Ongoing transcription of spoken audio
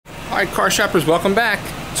Alright, car shoppers, welcome back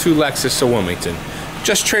to Lexus of Wilmington.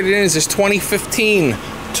 Just traded in is this 2015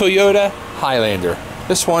 Toyota Highlander.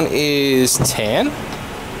 This one is tan.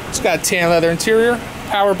 It's got tan leather interior,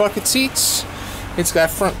 power bucket seats. It's got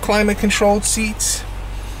front climate controlled seats,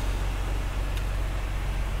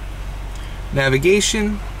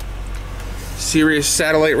 navigation, Sirius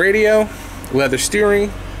satellite radio, leather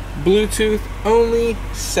steering, Bluetooth, only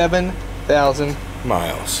 7,000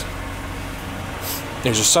 miles.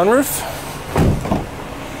 There's a sunroof.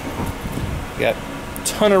 Got a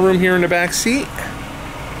ton of room here in the back seat.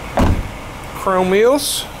 Chrome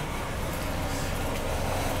wheels.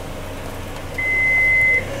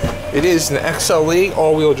 It is an XLE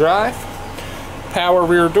all-wheel drive. Power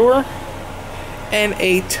rear door. And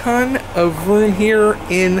a ton of room here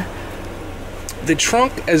in the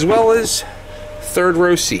trunk as well as third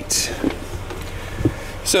row seats.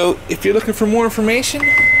 So if you're looking for more information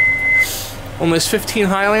on this 15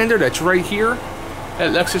 Highlander that's right here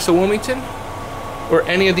at Lexus of Wilmington, or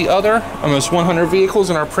any of the other almost 100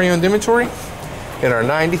 vehicles in our pre-owned inventory in our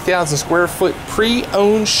 90,000 square foot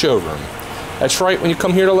pre-owned showroom. That's right, when you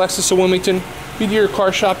come here to Lexus of Wilmington, you do your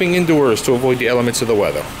car shopping indoors to avoid the elements of the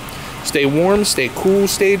weather. Stay warm, stay cool,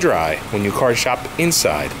 stay dry when you car shop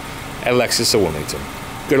inside at Lexus of Wilmington.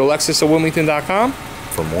 Go to lexusofwilmington.com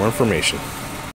for more information.